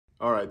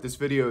All right, this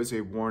video is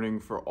a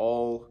warning for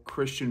all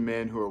Christian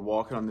men who are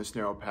walking on this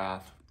narrow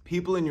path.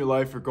 People in your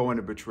life are going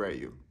to betray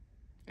you.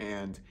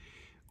 And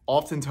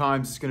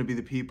oftentimes it's going to be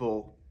the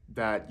people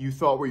that you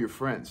thought were your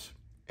friends.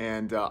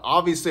 And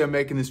obviously I'm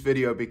making this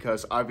video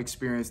because I've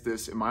experienced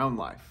this in my own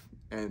life.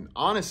 And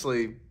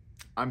honestly,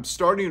 I'm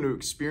starting to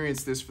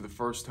experience this for the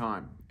first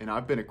time. And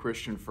I've been a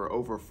Christian for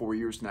over 4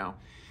 years now.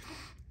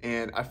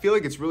 And I feel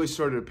like it's really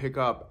started to pick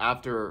up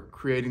after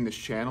creating this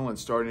channel and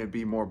starting to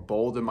be more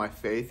bold in my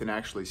faith and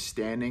actually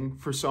standing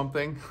for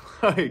something.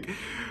 Like,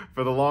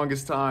 for the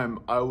longest time,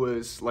 I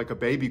was like a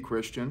baby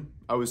Christian.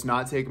 I was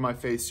not taking my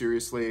faith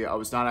seriously. I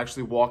was not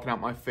actually walking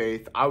out my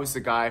faith. I was the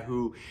guy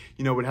who,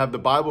 would have the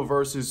Bible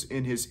verses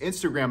in his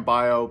Instagram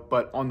bio,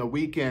 but on the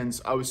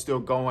weekends, I was still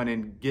going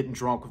and getting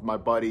drunk with my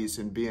buddies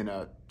and being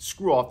a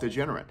screw-off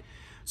degenerate.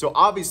 So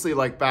obviously,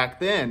 like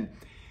back then,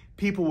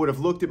 people would have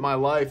looked at my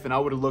life and I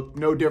would have looked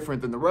no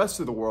different than the rest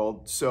of the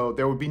world. So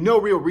there would be no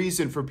real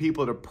reason for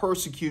people to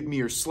persecute me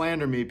or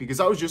slander me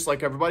because I was just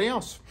like everybody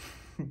else.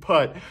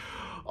 But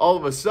all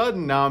of a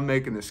sudden now I'm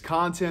making this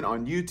content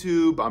on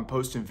YouTube. I'm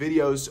posting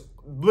videos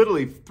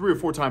literally 3 or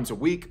 4 times a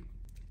week.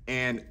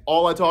 And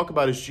all I talk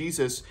about is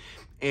Jesus.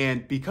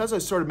 And because I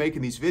started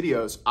making these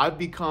videos, I've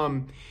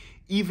become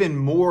even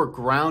more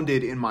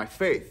grounded in my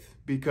faith,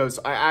 because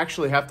I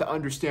actually have to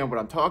understand what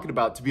I'm talking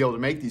about to be able to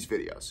make these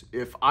videos.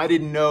 If I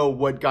didn't know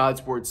what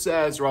God's word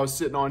says, or I was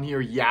sitting on here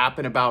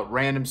yapping about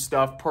random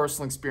stuff,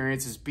 personal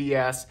experiences,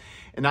 BS,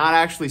 and not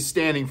actually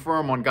standing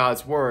firm on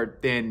God's word,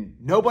 then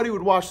nobody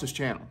would watch this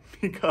channel,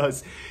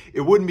 because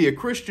it wouldn't be a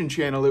Christian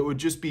channel. It would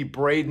just be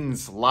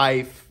Braden's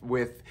life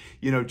with,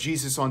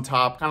 Jesus on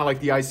top, kind of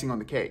like the icing on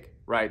the cake.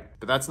 Right?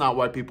 But that's not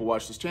why people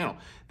watch this channel.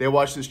 They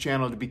watch this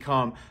channel to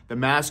become the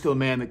masculine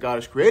man that God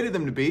has created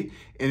them to be.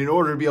 And in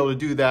order to be able to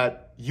do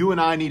that, you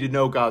and I need to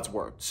know God's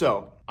word.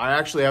 So I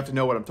actually have to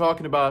know what I'm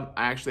talking about.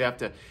 I actually have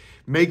to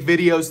make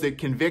videos that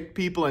convict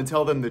people and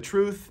tell them the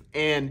truth.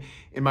 And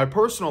in my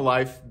personal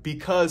life,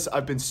 because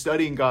I've been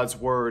studying God's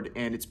word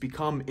and it's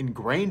become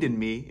ingrained in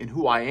me, in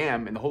who I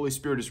am, and the Holy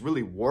Spirit is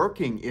really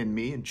working in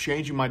me and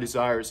changing my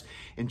desires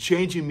and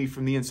changing me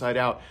from the inside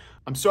out,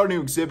 I'm starting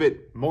to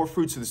exhibit more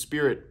fruits of the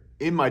Spirit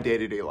in my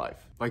day-to-day life,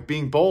 like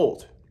being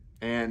bold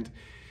and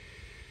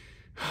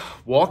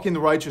walking the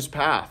righteous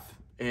path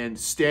and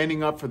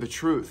standing up for the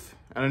truth.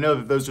 And I know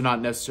that those are not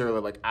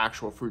necessarily like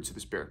actual fruits of the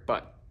Spirit,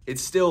 but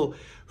it's still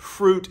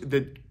fruit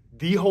that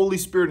the Holy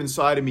Spirit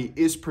inside of me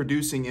is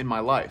producing in my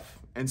life.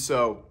 And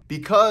so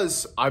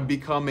because I'm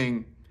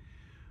becoming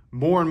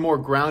more and more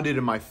grounded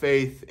in my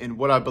faith and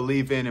what I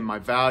believe in and my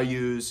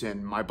values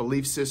and my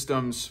belief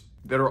systems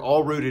that are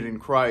all rooted in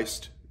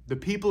Christ, the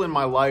people in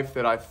my life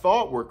that I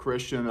thought were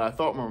Christian, that I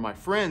thought were my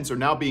friends, are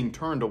now being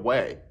turned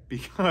away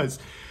because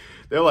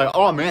they're like,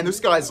 oh man,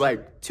 this guy's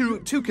like too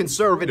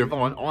conservative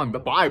on the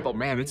Bible,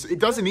 man. It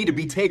doesn't need to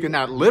be taken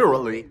that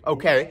literally,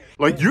 okay?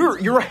 Like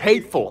you're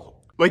hateful.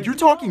 Like you're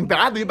talking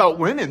badly about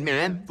women,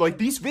 man. Like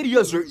these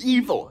videos are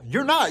evil.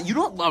 You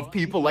don't love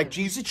people like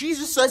Jesus.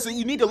 Jesus says that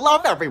you need to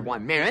love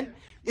everyone, man.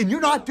 And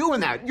you're not doing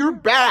that. You're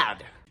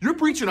bad. You're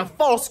preaching a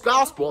false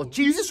gospel.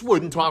 Jesus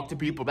wouldn't talk to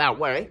people that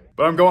way.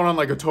 But I'm going on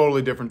like a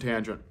totally different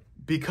tangent.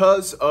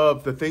 Because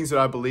of the things that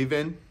I believe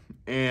in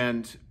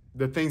and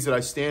the things that I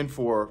stand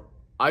for,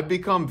 I've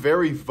become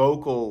very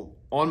vocal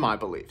on my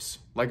beliefs.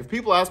 Like if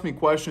people ask me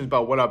questions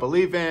about what I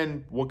believe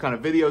in, what kind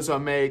of videos I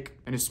make,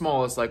 and as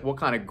small as like what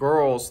kind of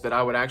girls that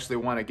I would actually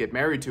want to get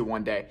married to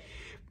one day,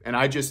 and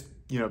I just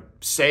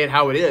say it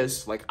how it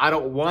is. Like, I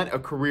don't want a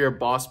career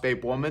boss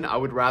babe woman. I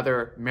would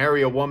rather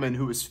marry a woman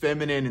who is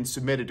feminine and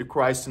submitted to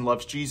Christ and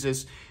loves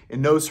Jesus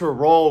and knows her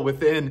role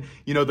within,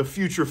 the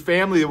future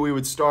family that we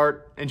would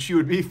start. And she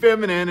would be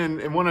feminine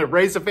and want to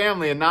raise a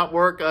family and not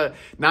work a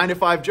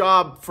 9-to-5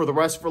 job for the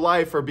rest of her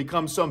life or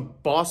become some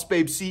boss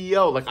babe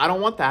CEO. Like, I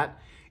don't want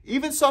that.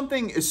 Even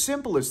something as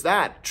simple as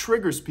that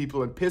triggers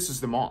people and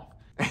pisses them off.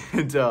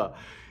 And,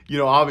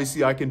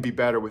 obviously I can be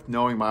better with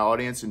knowing my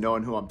audience and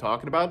knowing who I'm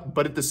talking about.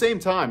 But at the same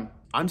time,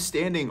 I'm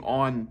standing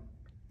on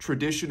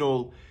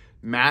traditional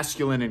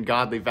masculine and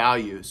godly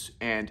values.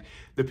 And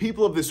the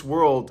people of this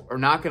world are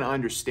not going to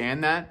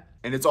understand that.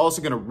 And it's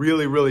also going to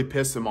really, really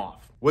piss them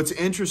off. What's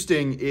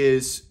interesting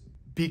is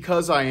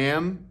because I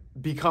am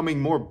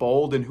becoming more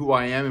bold in who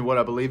I am and what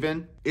I believe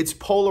in, it's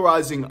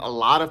polarizing a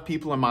lot of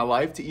people in my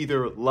life to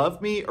either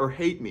love me or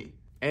hate me.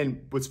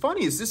 And what's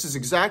funny is this is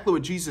exactly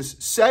what Jesus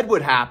said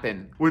would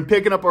happen when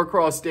picking up our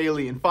cross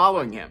daily and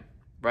following him,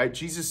 right?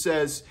 Jesus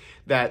says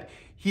that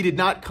he did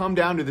not come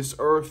down to this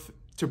earth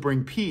to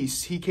bring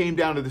peace. He came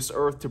down to this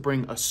earth to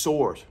bring a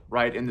sword,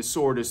 right? And the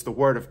sword is the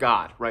word of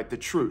God, right? The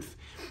truth.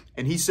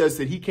 And he says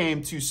that he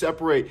came to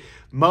separate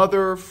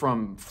mother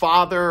from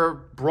father,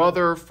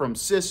 brother from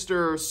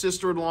sister,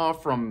 sister-in-law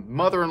from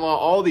mother-in-law,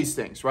 all these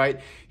things, right?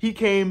 He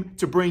came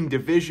to bring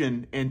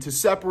division and to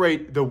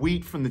separate the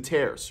wheat from the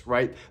tares,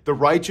 right? The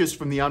righteous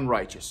from the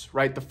unrighteous,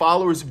 right? The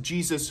followers of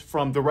Jesus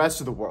from the rest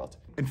of the world.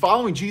 And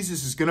following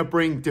Jesus is going to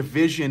bring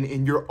division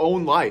in your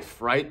own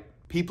life, right?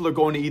 People are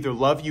going to either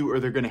love you or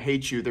they're going to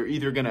hate you. They're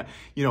either going to,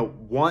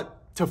 want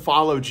to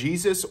follow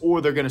Jesus,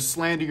 or they're going to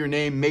slander your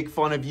name, make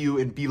fun of you,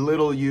 and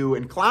belittle you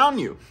and clown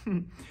you.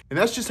 And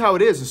that's just how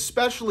it is,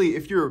 especially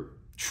if you're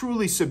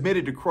truly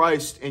submitted to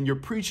Christ and you're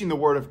preaching the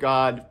word of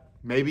God,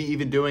 maybe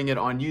even doing it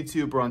on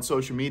YouTube or on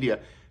social media.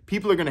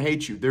 People are going to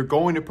hate you. They're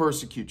going to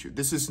persecute you.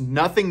 This is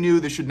nothing new.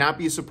 This should not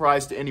be a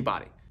surprise to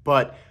anybody.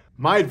 But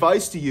my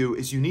advice to you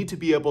is you need to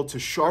be able to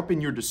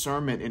sharpen your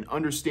discernment and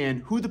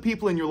understand who the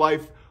people in your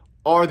life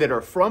are that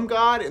are from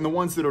God and the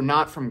ones that are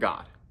not from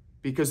God.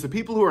 Because the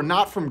people who are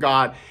not from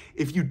God,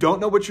 if you don't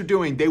know what you're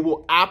doing, they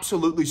will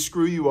absolutely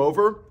screw you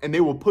over and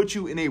they will put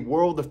you in a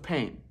world of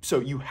pain.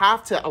 So you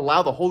have to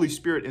allow the Holy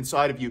Spirit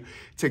inside of you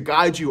to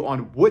guide you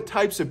on what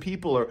types of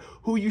people or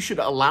who you should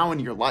allow in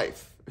your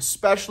life,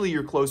 especially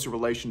your closer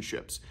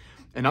relationships.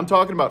 And I'm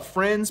talking about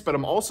friends, but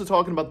I'm also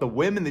talking about the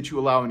women that you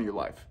allow into your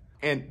life.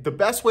 And the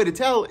best way to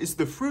tell is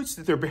the fruits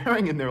that they're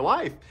bearing in their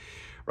life.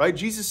 Right?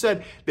 Jesus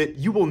said that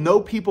you will know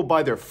people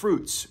by their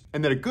fruits,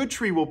 and that a good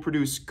tree will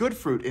produce good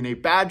fruit and a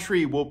bad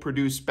tree will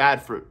produce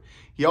bad fruit.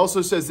 He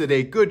also says that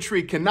a good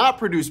tree cannot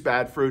produce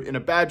bad fruit and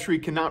a bad tree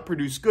cannot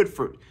produce good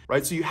fruit,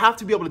 right? So you have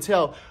to be able to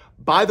tell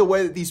by the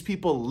way that these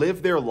people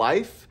live their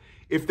life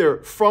if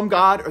they're from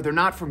God or they're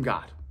not from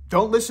God.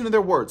 Don't listen to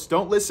their words.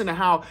 Don't listen to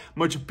how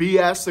much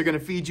BS they're going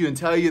to feed you and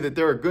tell you that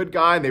they're a good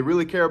guy and they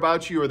really care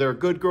about you, or they're a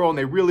good girl and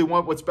they really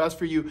want what's best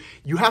for you.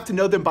 You have to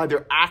know them by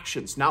their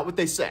actions, not what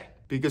they say.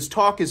 Because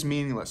talk is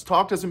meaningless.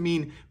 Talk doesn't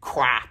mean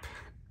crap.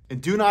 And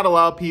do not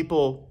allow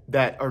people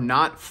that are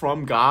not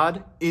from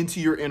God into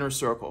your inner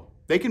circle.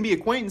 They can be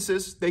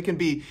acquaintances. They can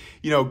be,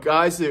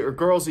 guys that, or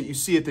girls that you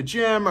see at the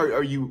gym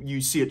or you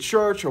see at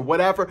church or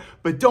whatever.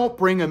 But don't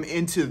bring them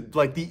into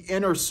like the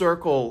inner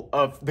circle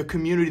of the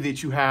community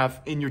that you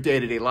have in your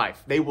day-to-day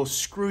life. They will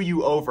screw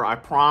you over, I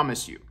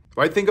promise you.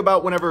 Right? Think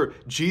about whenever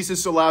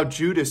Jesus allowed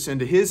Judas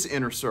into his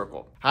inner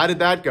circle. How did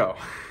that go?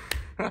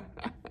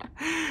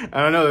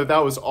 I don't know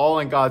that was all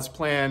in God's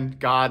plan.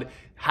 God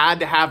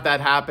had to have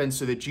that happen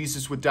so that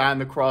Jesus would die on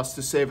the cross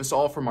to save us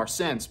all from our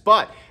sins.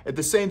 But at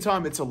the same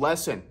time, it's a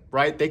lesson,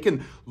 right? They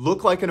can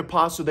look like an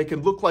apostle. They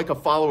can look like a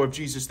follower of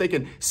Jesus. They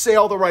can say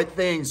all the right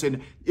things.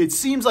 And it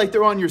seems like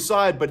they're on your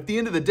side. But at the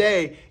end of the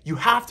day, you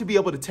have to be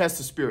able to test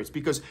the spirits,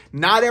 because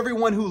not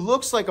everyone who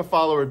looks like a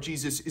follower of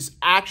Jesus is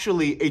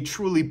actually a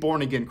truly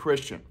born-again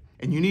Christian.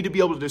 And you need to be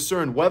able to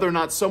discern whether or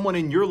not someone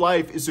in your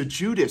life is a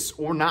Judas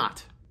or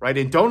not. Right?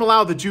 And don't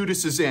allow the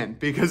Judases in,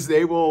 because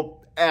they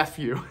will F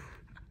you.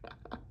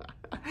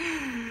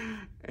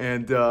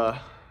 And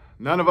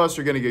none of us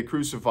are going to get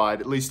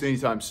crucified, at least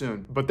anytime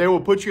soon. But they will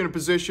put you in a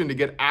position to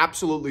get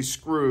absolutely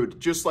screwed,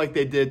 just like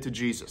they did to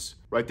Jesus.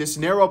 Right? This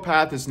narrow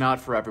path is not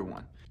for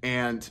everyone.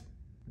 And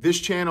this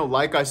channel,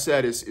 like I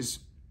said, is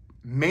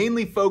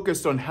mainly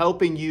focused on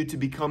helping you to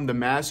become the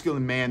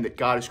masculine man that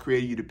God has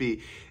created you to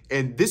be.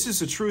 And this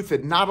is a truth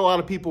that not a lot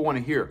of people want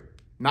to hear.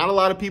 Not a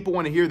lot of people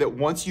want to hear that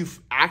once you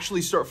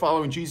actually start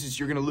following Jesus,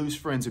 you're going to lose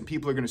friends and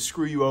people are going to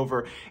screw you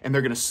over and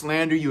they're going to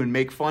slander you and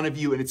make fun of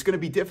you, and it's going to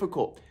be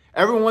difficult.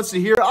 Everyone wants to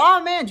hear,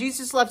 oh man,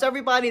 Jesus loves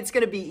everybody. It's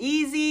going to be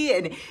easy.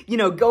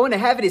 And, going to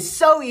heaven is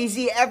so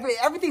easy.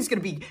 Everything's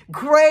going to be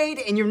great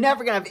and you're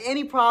never going to have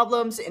any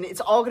problems and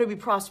it's all going to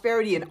be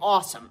prosperity and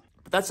awesome.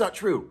 But that's not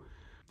true.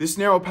 This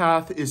narrow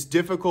path is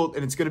difficult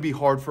and it's going to be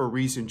hard for a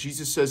reason.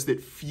 Jesus says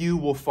that few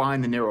will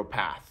find the narrow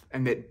path,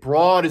 and that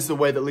broad is the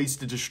way that leads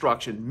to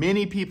destruction.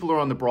 Many people are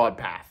on the broad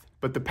path,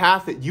 but the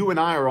path that you and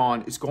I are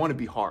on is going to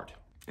be hard.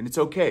 And it's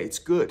okay. It's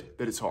good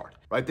that it's hard,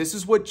 right? This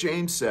is what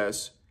James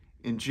says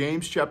in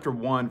James chapter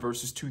 1,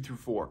 verses 2 through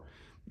 4.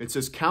 It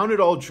says, "Count it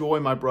all joy,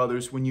 my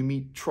brothers, when you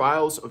meet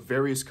trials of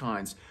various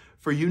kinds,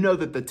 for you know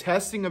that the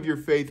testing of your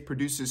faith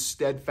produces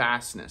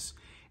steadfastness.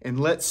 And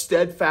let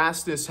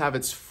steadfastness have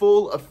its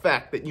full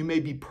effect, that you may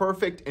be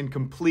perfect and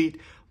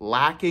complete,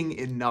 lacking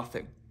in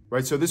nothing."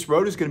 Right? So this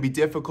road is going to be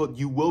difficult.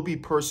 You will be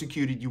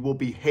persecuted. You will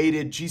be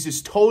hated.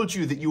 Jesus told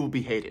you that you will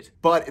be hated.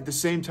 But at the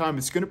same time,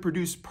 it's going to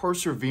produce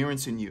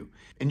perseverance in you.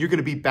 And you're going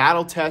to be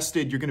battle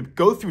tested. You're going to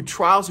go through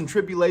trials and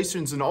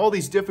tribulations and all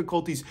these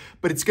difficulties,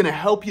 but it's going to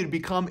help you to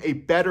become a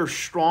better,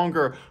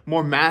 stronger,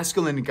 more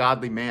masculine and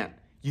godly man.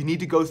 You need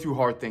to go through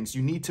hard things.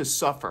 You need to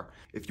suffer.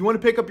 If you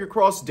want to pick up your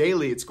cross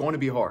daily, it's going to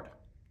be hard.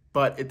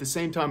 But at the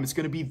same time, it's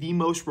going to be the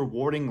most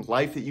rewarding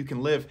life that you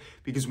can live,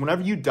 because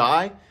whenever you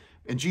die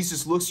and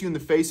Jesus looks you in the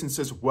face and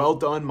says, "Well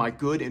done, my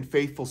good and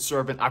faithful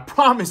servant," I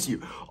promise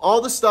you, all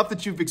the stuff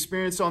that you've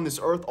experienced on this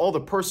earth, all the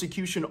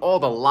persecution, all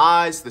the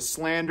lies, the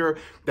slander,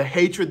 the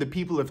hatred that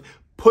people have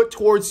put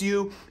towards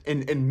you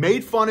and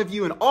made fun of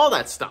you and all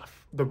that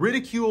stuff, the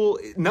ridicule,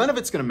 none of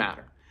it's going to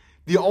matter.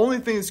 The only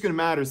thing that's going to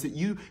matter is that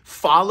you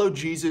follow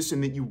Jesus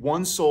and that you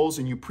won souls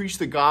and you preach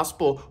the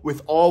gospel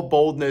with all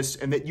boldness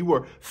and that you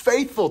were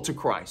faithful to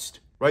Christ,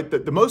 right?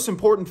 The most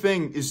important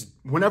thing is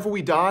whenever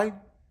we die,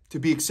 to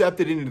be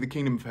accepted into the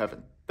kingdom of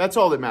heaven. That's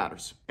all that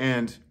matters.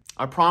 And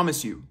I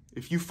promise you,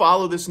 if you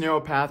follow this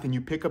narrow path and you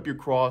pick up your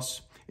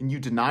cross and you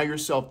deny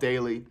yourself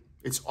daily,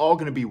 it's all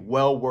going to be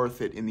well worth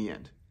it in the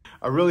end.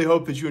 I really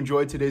hope that you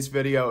enjoyed today's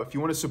video. If you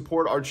want to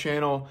support our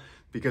channel,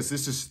 because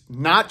this is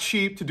not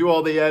cheap to do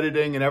all the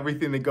editing and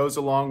everything that goes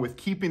along with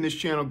keeping this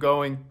channel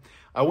going,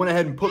 I went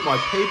ahead and put my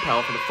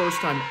PayPal for the first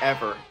time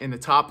ever in the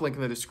top link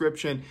in the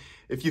description.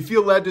 If you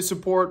feel led to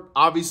support,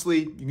 obviously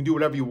you can do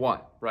whatever you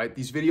want, right?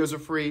 These videos are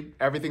free.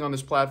 Everything on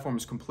this platform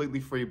is completely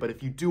free. But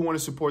if you do want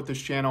to support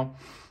this channel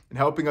and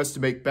helping us to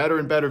make better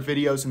and better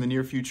videos in the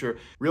near future,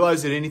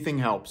 realize that anything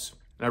helps.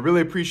 And I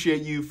really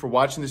appreciate you for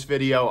watching this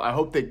video. I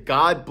hope that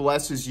God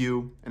blesses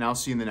you, and I'll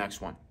see you in the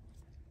next one.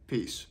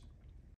 Peace.